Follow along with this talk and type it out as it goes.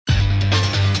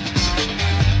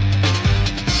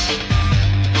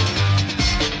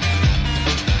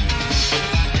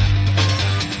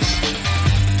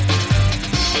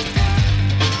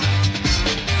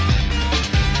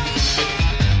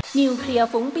ลีย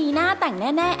ร์ฟุ้งปีหน้าแต่ง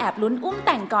แน่ๆแอบลุ้นอุ้มแ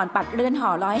ต่งก่อนปัดเรือนหอ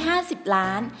150 ล้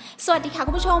านสวัสดีค่ะ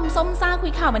คุณผู้ชมส้มซ่าคุ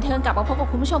ยข่าวบันเทิงกลับมาพบกับ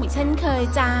คุณผู้ชมอีกเช่นเคย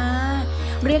จ้า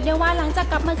เรียกได้ว่าหลังจาก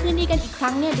กลับมาคืนดีกันอีกค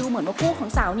รั้งเนี่ยดูเหมือนว่าคู่ของ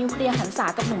สาวนิวเคลียร์หันษา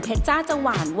กับหนุ่มเพชรจ้าจะหว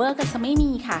านเวอร์กันซะไม่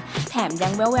มีค่ะแถมยั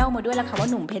งแววๆมาด้วยละค่ะว่า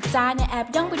หนุ่มเพชรจ้าเนี่ยแอบ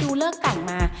ย่องไปดูเลิกแต่ง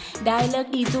มาได้เลิก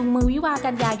ดีจูงมือวิวา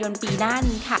กันยายนปีหน้า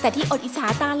นี้ค่ะแต่ที่อดอิจฉา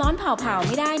ตาร้อนเผาๆไ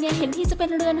ม่ได้เนี่ยเห็นที่จะเป็น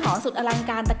เรือนหอสุดอลัง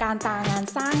การตะการตางาน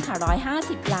สร้างค่ะ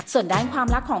150 ล้านส่วนด้านความ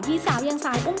รักของพี่สาวยังส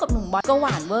าวอุ้มกับหนุ่มบอสก็หว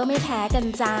านเวอร์ไม่แพ้กัน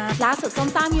จ้าล่าสุดส้ม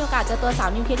ซ่ามีโอกาสเจอตัวสาว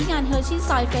นิวเคลียร์ที่งานเฮอร์ชี่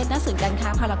ซอยเฟสณศูนย์การค้า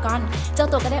พารากอนเจ้า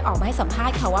ตัวก็ได้ออกมาให้สัมภา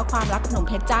ษณ์ค่ะว่าความรักกับหนุ่ม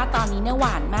เพชรจ้าตอนนี้เนี่ยหว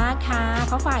านมากค่ะเ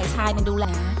พราะฝ่ายชายเนี่ยดูแล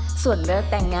ส่วนเลิก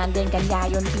แต่งงานเดือนกันยา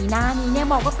ยนปีหน้านี้เนี่ย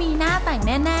บอกว่าปีหน้าแต่ง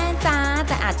แน่ๆจ้าแ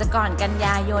ต่อาจจะก่อนกันย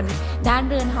ายนด้าน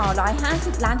เรือนหอ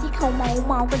150 ล้านที่เขาเ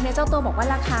มาเป็นเนี่ยเจ้าตัวบอกว่า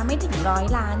ราคาไม่ถึง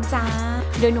100 ล้านจ้า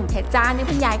โดยหนุ่มเพชรจ้าเนี่ยเ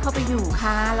พิ่งย้ายเข้าไปอยู่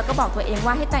ค่ะแล้วก็บอกตัวเอง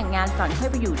ว่าให้แต่งงานก่อนค่อย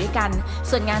ไปอยู่ด้วยกัน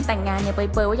ส่วนงานแต่งงานเนี่ยเ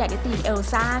ปยๆว่าอยากได้ธีมเอล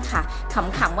ซ่าค่ะข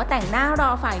ำๆว่าแต่งหน้ารอ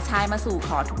ฝ่ายชายมาสู่ข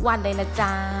อทุกวันเลยละ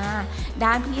จ้าด้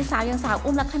านพี่สาวยังสาว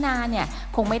อุ้มลัคนาเนี่ย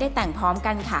คงไม่ได้แต่งพร้อม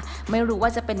กันค่ะไม่รู้ว่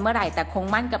าจะเป็นเมื่อไหร่แต่คง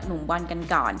มั่นกับหนุ่มบอลกัน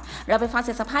ก่อนเราไปฟังเ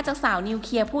สียงสัมภาษณ์จากสาวนิวเค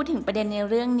ลียร์พูดถึงประเด็นใน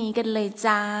เรื่องนี้กันเลย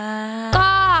จ้าก็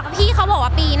พี่เขาบอกว่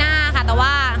าปีหน้าค่ะแต่ว่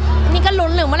านี่ก็ลุ้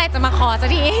นหรือเมื่อไหร่จะมาขอสัก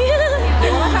ที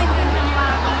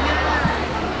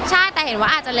ใช่แต่เห็นว่า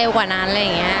อาจจะเร็วกว่านั้นอะไรอ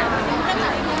ย่างเงี้ย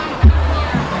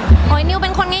โอ้ยนิวเป็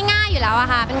นคนง่ายๆอยู่แล้วอะ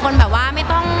ค่ะเป็นคนแบบว่าไม่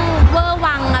ต้องเวอร์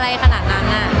วังอะไรขนาดนั้น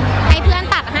อะให้เพื่อน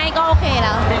ตัดให้ก็โอเคแ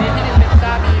ล้วปีนี้พี่เพชรจ้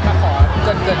ามีมาขอเ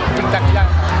กินจริงจังหรือยัง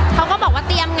เขาก็บอกว่าเ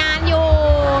ตรียมงานอยู่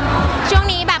ช่วง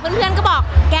นี้แบบเพื่อนๆก็บอก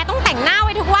แกต้องแต่งหน้าไ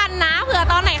ว้ทุกวันนะเผื่อ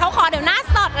ตอนไหนเขาขอเดี๋ยวหน้า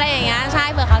สดอะไรอย่างเงี้ยใช่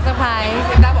เผื่อเขาเซอร์ไพรส์เ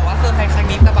พชรจ้าบอกว่าเซอร์ไพรส์ครั้ง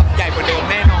นี้จะแบบใหญ่กว่าเดิม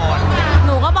แน่นอนห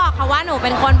นูก็บอกเขาว่าหนูเ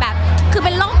ป็นคนแบบคือเ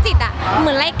ป็นโรคจิตอะเห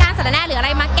มือนรายการสารแหน่หรืออะไร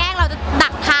มาแกล้งเราจะดั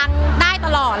กทางได้ต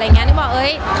ลอดอะไรเงี้ยนี่บอก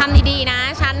ทำดีๆนะ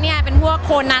ฉันเนี่ยเป็นพวกโค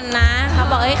นันนะเขา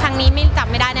บอกครั้งนี้ไม่จับ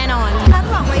ไม่ได้แน่นอนคาด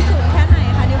หวังไว้สูงแค่ไหน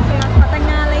คะนิวเคลียร์ขอแต่ง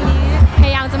งานอะไรอย่างนี้พย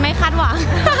ายามจะไม่คาดหวัง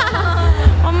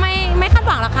ว่าไม่คาดห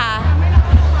วังหรอกค่ะ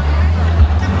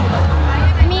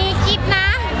มีคิดนะ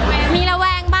มีระแว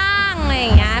งบ้างอะไรอย่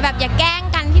างเงี้ยแบบอย่าแกล้ง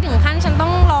กันที่ถึงขั้นฉันต้อ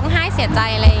งร้องไห้เสียใจ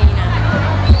อะไรอย่างเงี้ยนะ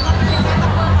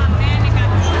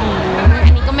อั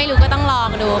นนี้ก็ไม่รู้ก็ต้องลอง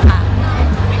ดูค่ะ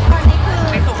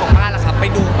ในส่วนของบ้านล่ะครับไป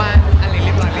ดูบ้านอะไรเ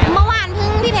รียบร้อยแล้วเมื่อวาน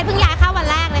พี่เพชรเพิ่งย้ายเข้าวัน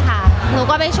แรกเลยค่ะหนู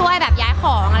ก็ไปช่วยแบบย้ายข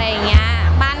องอะไรอย่างเงี้ย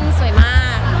บ้านสวยมา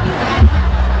ก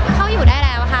เข้าอยู่ได้แ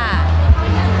ล้วค่ะ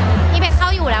พี่เพชรเข้า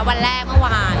อยู่แล้ววันแรกเมื่อว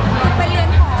านเป็นเรือน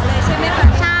หอเลยใช่ไหมคะ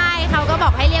ใช่เขาก็บ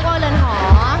อกให้เรียกว่าเรือนหอ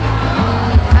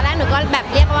ตอนแรกหนูก็แบบ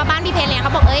เรียกว่าบ้านพี่เพชรเลยเข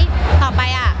าบอกต่อไป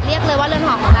เรียกเลยว่าเรือนห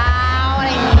อของเราอะไร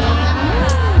อย่างงี้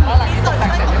แล้วหลังที่ตกแต่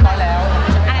งเสร็จเรียบร้อยแล้ว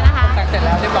อะไรนะคะตกแต่งเสร็จแ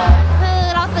ล้วเรียบร้อยคือ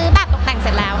เราซื้อแบบตกแต่งเส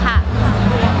ร็จแล้วค่ะ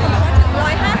ถึง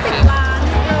150 ล้าน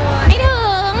ไ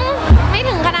ม่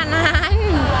ถึงขนาดนั้น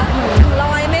ถึง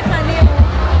100ไหมคะนิว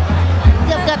เ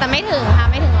กือบแต่ไม่ถึงค่ะ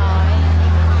ไม่ถึง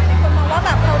100คนมองว่าแบ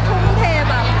บเขาทุ่มเท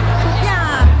แบบทุกอย่า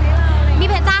งให้เราพี่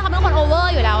เพชรจ้าเขาเป็นคนโอเวอ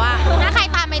ร์อยู่แล้วอะถ้าใคร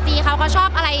ตามไอจีเขาชอบ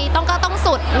อะไรต้อง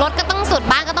สุดรถก็ต้องสุด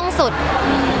บ้านก็ต้องสุด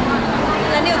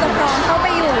แล้วนิวจะพร้อมเข้าไป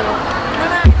อยู่เมื่อ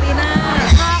ไหร่ปีหน้า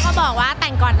พ่อก็บอกว่าแ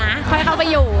ต่งก่อนนะค่อยเข้าไป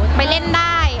อยู่ไปเล่นไ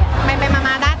ด้ไป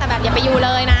มาได้แต่แบบอย่าไปอยู่เล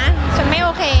ยนะฉันไม่โอ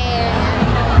เค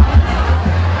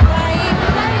ได้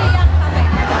หรือยังคะ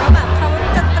ว่าแบบเขา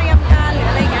จะเตรียมการหรือ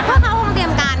อะไรเงี้ยเพราะเขาคงเตรีย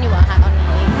มการอยู่อะค่ะตอนนี้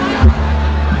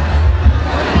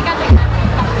มีการแต่งงานแบ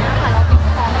บนี้ค่ะเราติด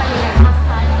พร้อมไปยังไงบ้าง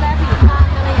คะดูแลผิวพรรณ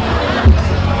อะไรอย่างเงี้ย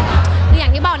คืออย่า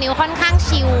งที่บอกนิวค่อนข้าง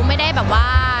ชิลไม่ได้แบบว่า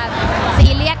ซี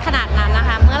เรียสขนาดนั้นนะค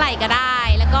ะเมื่อไหร่ก็ได้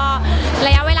แล้วก็ร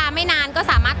ะยะเวลาไม่นานก็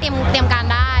สามารถเตรียมการ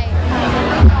ได้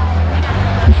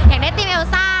อยากได้ธีมเอล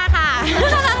ซ่าค่ะ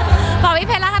บอกพี่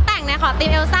เพชรแล้วถ้าแต่งเนี่ยขอธีม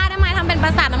เอลซ่าได้ไหมทำเป็นปร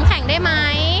าสาทน้ำแข็งได้ไหม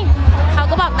เขา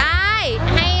ก็บอกได้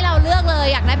ให้เราเลือกเลย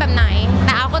อยากได้แบบไหนแ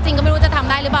ต่เอาก็จริงก็ไม่รู้จะทำ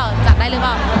ได้หรือเปล่าจัดได้หรือเป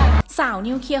ล่าสาว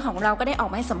นิวเคลียร์ของเราก็ได้ออก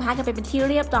มาให้สัมภาษณ์กันไปเป็นที่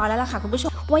เรียบร้อยแล้วล่ะค่ะคุณผู้ช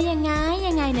มว่ายังไง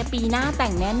ในปีหน้าแต่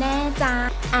งแน่ๆจ้า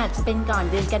อาจจะเป็นก่อน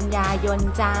เดือนกันยายน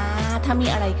จ้าถ้ามี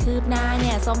อะไรคืบหน้าเ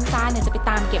นี่ยส้มซ่าเนี่ยจะไป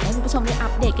ตามเก็บให้คุณผู้ชมได้อั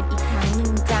ปเดตกันอีกครั้งหนึ่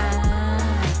งจ้า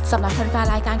สำหรับแฟน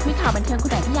ๆรายการคุยข่าวบันเทิงค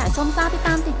นไหนที่อยากส้มซ่าไปต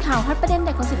ามติดข่าวฮอตประเด็นเ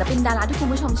ด็ดของศิลปินดาราที่คุณ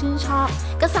ผู้ชมชื่นชอบ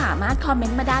ก็สามารถคอมเมน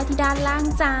ต์มาได้ที่ด้านล่าง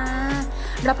จ้า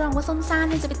รับรองว่าส้มซ่า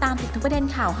เนี่ยจะไปตามติดทุกประเด็น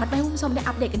ข่าวฮอตให้คุณผู้ชมได้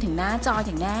อัปเดตกันถึงหน้าจออ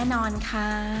ย่างแน่นอนค่ะ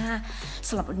ส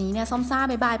ำหรับวันนี้เนี่ยส้มซ่า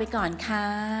บ๊ายบายไปก่อนค่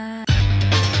ะ